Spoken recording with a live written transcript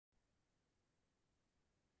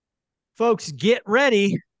Folks, get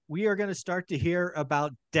ready. We are going to start to hear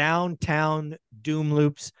about downtown doom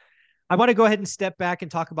loops. I want to go ahead and step back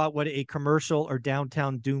and talk about what a commercial or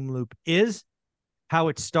downtown doom loop is, how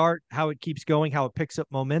it starts, how it keeps going, how it picks up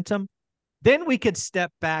momentum. Then we could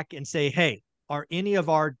step back and say, hey, are any of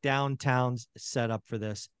our downtowns set up for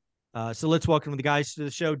this? So let's welcome the guys to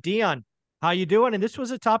the show. Dion, how you doing? And this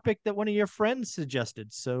was a topic that one of your friends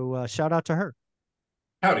suggested. So shout out to her.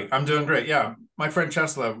 Howdy, I'm doing great. Yeah, my friend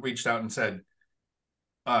Chesla reached out and said,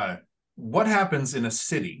 uh, "What happens in a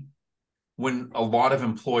city when a lot of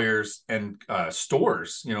employers and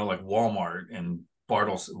stores, like Walmart and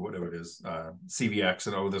Bartles, whatever it is, CVX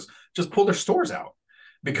and all this, just pull their stores out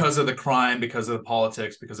because of the crime, because of the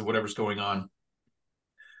politics, because of whatever's going on?"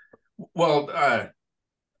 Well,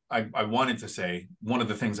 I wanted to say one of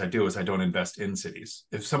the things I do is I don't invest in cities.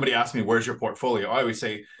 If somebody asks me, where's your portfolio? I always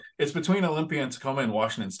say it's between Olympia and Tacoma and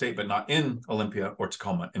Washington State, but not in Olympia or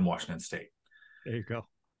Tacoma in Washington State. There you go.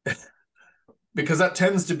 Because that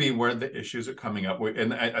tends to be where the issues are coming up.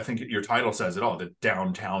 And I think your title says it all, the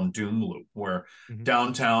downtown doom loop, where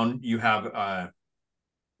downtown you have,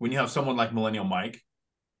 when you have someone like Millennial Mike,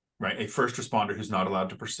 right, a first responder who's not allowed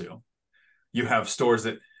to pursue. You have stores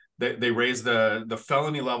that they raised the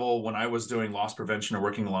felony level. When I was doing loss prevention or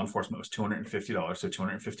working in law enforcement, it was $250. So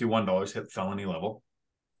 $251 hit felony level.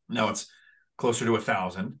 Now it's closer to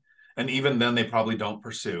 $1,000. And even then they probably don't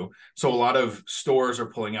pursue. So a lot of stores are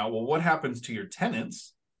pulling out. Well, what happens to your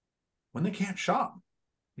tenants when they can't shop?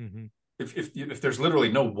 Mm-hmm. If there's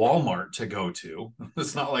literally no Walmart to go to,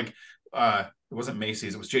 it's not like it wasn't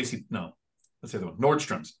Macy's, it was JC. No, let's say the one,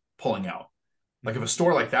 Nordstrom's pulling out. Like if a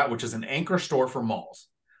store like that, which is an anchor store for malls,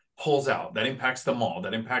 pulls out, that impacts the mall,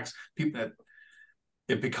 that impacts people,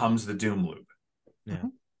 it becomes the doom loop. Yeah.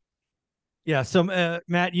 Yeah. So,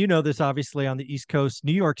 Matt, you know this obviously on the East Coast.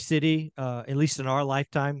 New York City, at least in our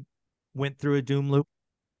lifetime, went through a doom loop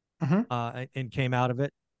and came out of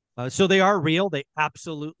it. So they are real. They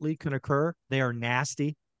absolutely can occur. They are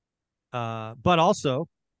nasty. But also,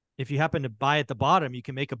 if you happen to buy at the bottom, you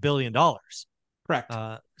can make $1 billion. Correct.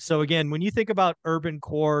 So again, when you think about urban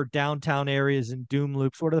core, downtown areas, and doom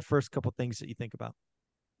loops, what are the first couple things that you think about?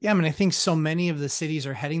 Yeah, I mean, I think so many of the cities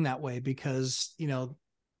are heading that way because,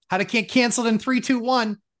 how to get canceled in 3, 2,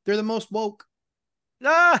 1. They're the most woke.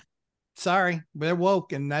 Ah, Sorry, they're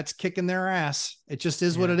woke, and that's kicking their ass. It just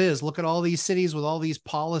is what it is. Look at all these cities with all these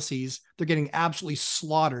policies. They're getting absolutely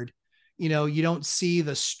slaughtered. You don't see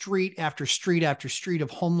the street after street after street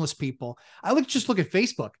of homeless people. Just look at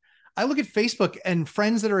Facebook. I look at Facebook and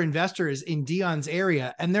friends that are investors in Dion's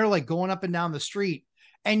area, and they're like going up and down the street,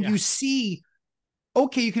 and you see,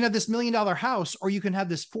 okay, you can have this $1 million house, or you can have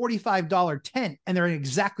this $45 tent, and they're in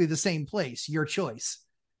exactly the same place. Your choice.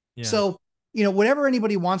 Yeah. So, whatever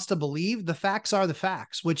anybody wants to believe, the facts are the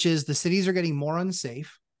facts, which is the cities are getting more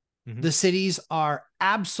unsafe. Mm-hmm. The cities are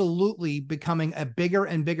absolutely becoming a bigger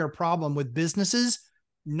and bigger problem with businesses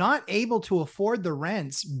not able to afford the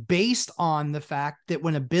rents based on the fact that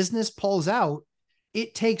when a business pulls out,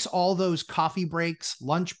 it takes all those coffee breaks,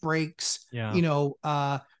 lunch breaks.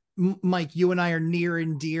 Yeah. Mike, you and I are near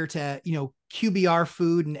and dear to, QBR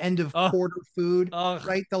food and end of quarter food,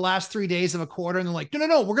 right? The last 3 days of a quarter. And they're like,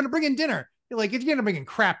 no, we're going to bring in dinner. You're like, you're going to bring in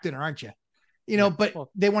crap dinner, aren't you? But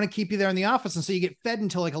they want to keep you there in the office. And so you get fed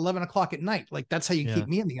until like 11 o'clock at night. Like that's how you keep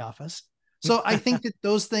me in the office. So I think that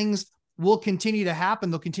those things will continue to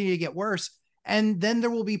happen. They'll continue to get worse. And then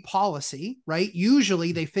there will be policy, right?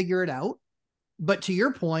 Usually they figure it out. But to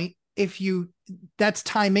your point, that's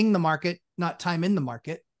timing the market, not time in the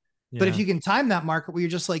market. Yeah. But if you can time that market where you're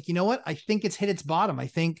just like, you know what? I think it's hit its bottom. I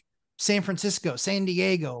think San Francisco, San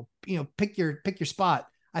Diego, pick your spot.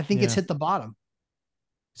 I think it's hit the bottom.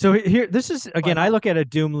 So here, this is, again, I look at a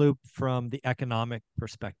doom loop from the economic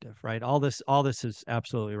perspective, right? All this is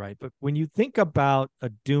absolutely right. But when you think about a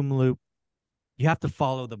doom loop, you have to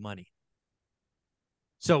follow the money.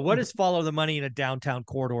 So what does follow the money in a downtown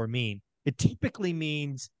corridor mean? It typically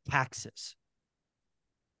means taxes.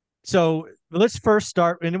 So let's first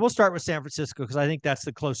start, and we'll start with San Francisco because I think that's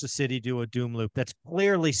the closest city to a doom loop that's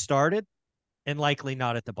clearly started and likely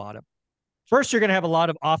not at the bottom. First, you're going to have a lot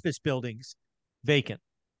of office buildings vacant,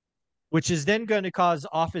 which is then going to cause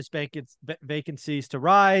office vacancies to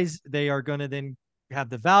rise. They are going to then have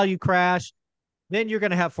the value crash. Then you're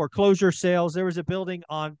going to have foreclosure sales. There was a building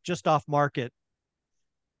just off Market.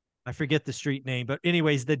 I forget the street name, but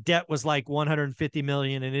anyways, the debt was like 150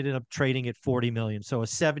 million and it ended up trading at 40 million. So a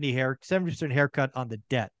 70% haircut on the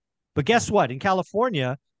debt. But guess what? In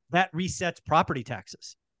California, that resets property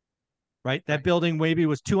taxes, right? That building maybe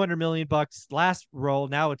was 200 million bucks last roll.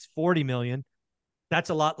 Now it's 40 million.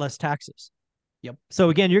 That's a lot less taxes. Yep. So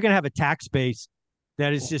again, you're going to have a tax base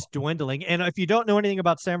that is just dwindling. And if you don't know anything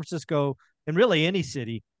about San Francisco and really any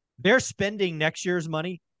city, they're spending next year's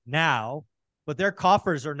money now, but their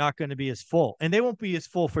coffers are not going to be as full, and they won't be as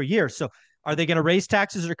full for years. So are they going to raise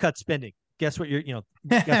taxes or cut spending? Guess what guess what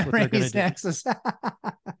they're going to do. Taxes.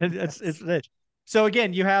 It's rich. So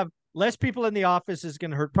again, you have less people in the office is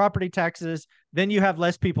going to hurt property taxes. Then you have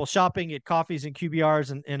less people shopping at coffees and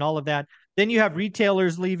QBRs and all of that. Then you have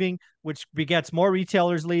retailers leaving, which begets more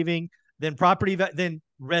retailers leaving. Then then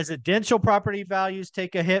residential property values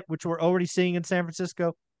take a hit, which we're already seeing in San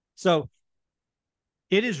Francisco. So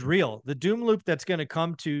it is real. The doom loop that's going to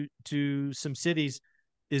come to some cities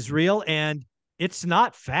is real, and it's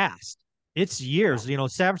not fast. It's years. San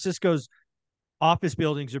Francisco's office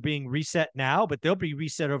buildings are being reset now, but they'll be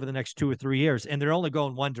reset over the next 2 or 3 years, and they're only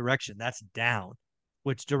going one direction. That's down,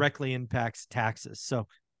 which directly impacts taxes. So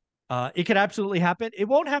it could absolutely happen. It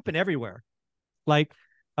won't happen everywhere. Like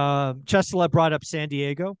Chesla brought up San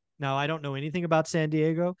Diego. Now, I don't know anything about San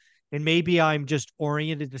Diego, and maybe I'm just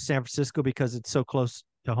oriented to San Francisco because it's so close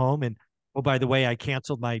to home. And oh, by the way, I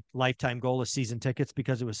canceled my lifetime goal of season tickets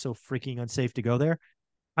because it was so freaking unsafe to go there.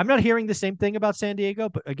 I'm not hearing the same thing about San Diego,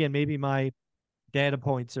 but again, maybe my data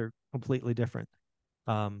points are completely different.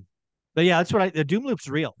 But yeah, that's what the doom loop's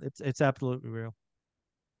real. It's absolutely real.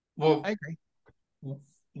 Well, I agree.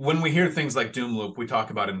 When we hear things like doom loop, we talk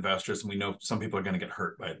about investors, and we know some people are going to get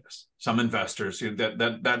hurt by this. Some investors,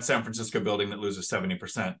 that San Francisco building that loses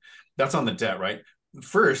 70%, that's on the debt, right?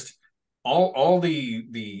 First, all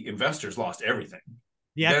the investors lost everything.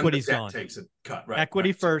 The equity's then the debt gone. Takes a cut, right?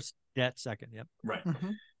 Equity first, debt second. Yep. Right.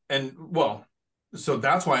 And so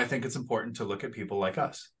that's why I think it's important to look at people like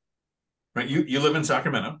us, right? You lived in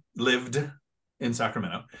Sacramento,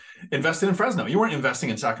 invested in Fresno. You weren't investing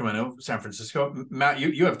in Sacramento, San Francisco. Matt,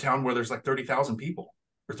 you have a town where there's like 30,000 people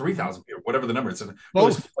or 3,000 people, whatever the number is.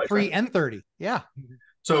 Both 3 and 30. Yeah.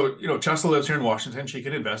 So, Chesla lives here in Washington. She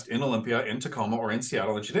could invest in Olympia, in Tacoma, or in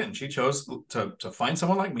Seattle, and she didn't. She chose to find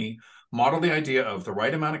someone like me, model the idea of the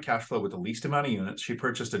right amount of cash flow with the least amount of units. She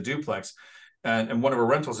purchased a duplex, and one of her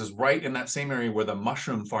rentals is right in that same area where the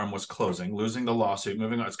mushroom farm was closing, losing the lawsuit,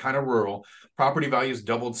 moving on. It's kind of rural. Property values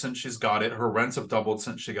doubled since she's got it. Her rents have doubled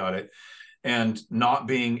since she got it. And not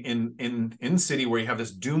being in city where you have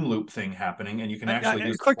this doom loop thing happening, and you can actually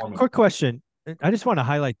use quick question. I just want to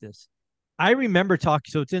highlight this. I remember talking,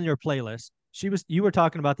 so it's in your playlist. You were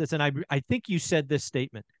talking about this, and I think you said this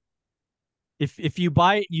statement. If you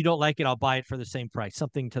buy it, you don't like it, I'll buy it for the same price.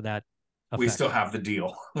 Something to that effect. We still have the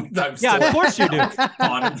deal. Yeah, of course you do.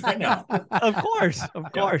 On it right now. Of course.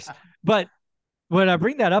 But when I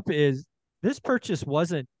bring that up is this purchase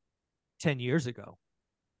wasn't 10 years ago,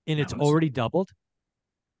 and it's already doubled.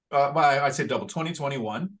 I'd say double.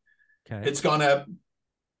 2021. Okay. It's gone up.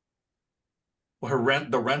 The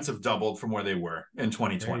rents have doubled from where they were in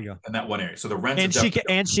 2020 in that one area. So the rents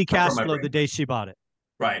she cash flowed the day she bought it.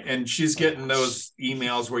 Right. And she's getting those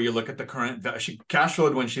emails where you look at the current, she cash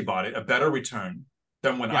flowed when she bought it, a better return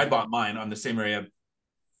than when I bought mine on the same area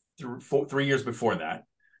 3 years before that.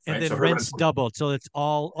 And then rents doubled. So it's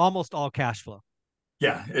almost all cash flow.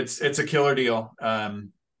 Yeah, it's a killer deal.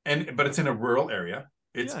 But it's in a rural area.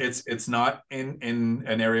 It's not in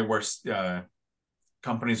an area where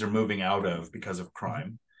companies are moving out of because of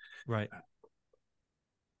crime. Right.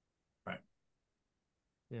 Right.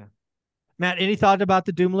 Yeah. Matt, any thought about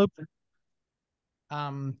the doom loop?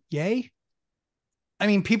 Yay. I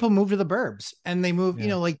mean, people move to the burbs and they move,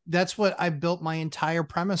 that's what I built my entire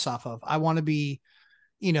premise off of. I want to be,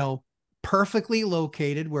 perfectly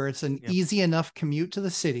located where it's an easy enough commute to the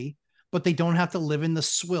city, but they don't have to live in the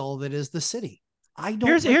swill that is the city. I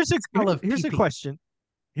don't. Here's a question.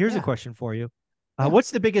 Here's a question for you.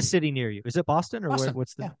 What's the biggest city near you? Is it Boston or Boston.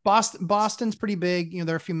 what's the Boston's pretty big.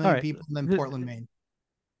 There are a few million people, and then Portland, Maine.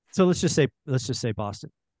 So let's just say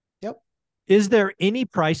Boston. Yep. Is there any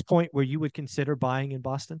price point where you would consider buying in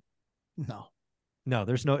Boston? No,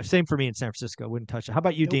 there's no. Same for me in San Francisco. Wouldn't touch it. How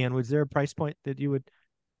about you, Dan? Was there a price point that you would?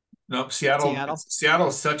 No, Seattle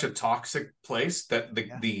is such a toxic place that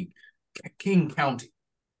the King County,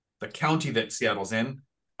 the county that Seattle's in,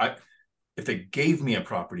 if they gave me a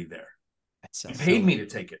property there, and paid me to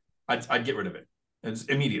take it, I'd get rid of it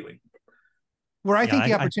immediately. Where I think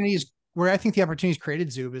the opportunity is created,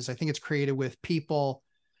 Zub, is I think it's created with people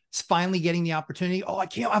finally getting the opportunity. Oh,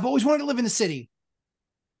 I've always wanted to live in the city.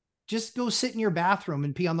 Just go sit in your bathroom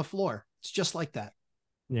and pee on the floor. It's just like that.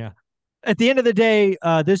 Yeah. At the end of the day,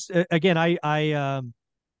 again, I'm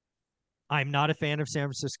not a fan of San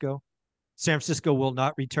Francisco. San Francisco will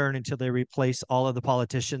not return until they replace all of the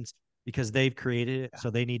politicians because they've created it, so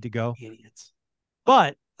they need to go. Idiots.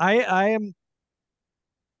 But I am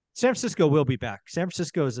San Francisco will be back. San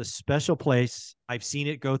Francisco is a special place. I've seen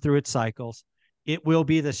it go through its cycles. It will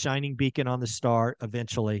be the shining beacon on the star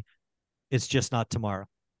eventually. It's just not tomorrow.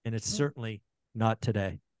 And it's certainly not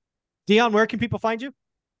today. Dion, where can people find you?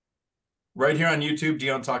 Right here on YouTube,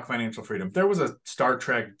 Dion Talk Financial Freedom. There was a Star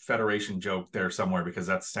Trek Federation joke there somewhere because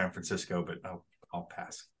that's San Francisco, but I'll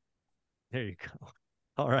pass. There you go.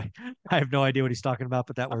 All right. I have no idea what he's talking about,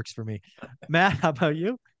 but that works for me. Matt, how about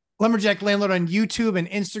you? Lumberjack Landlord on YouTube and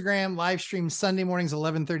Instagram, live stream Sunday mornings,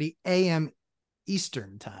 11:30 a.m.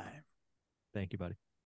 Eastern time. Thank you, buddy.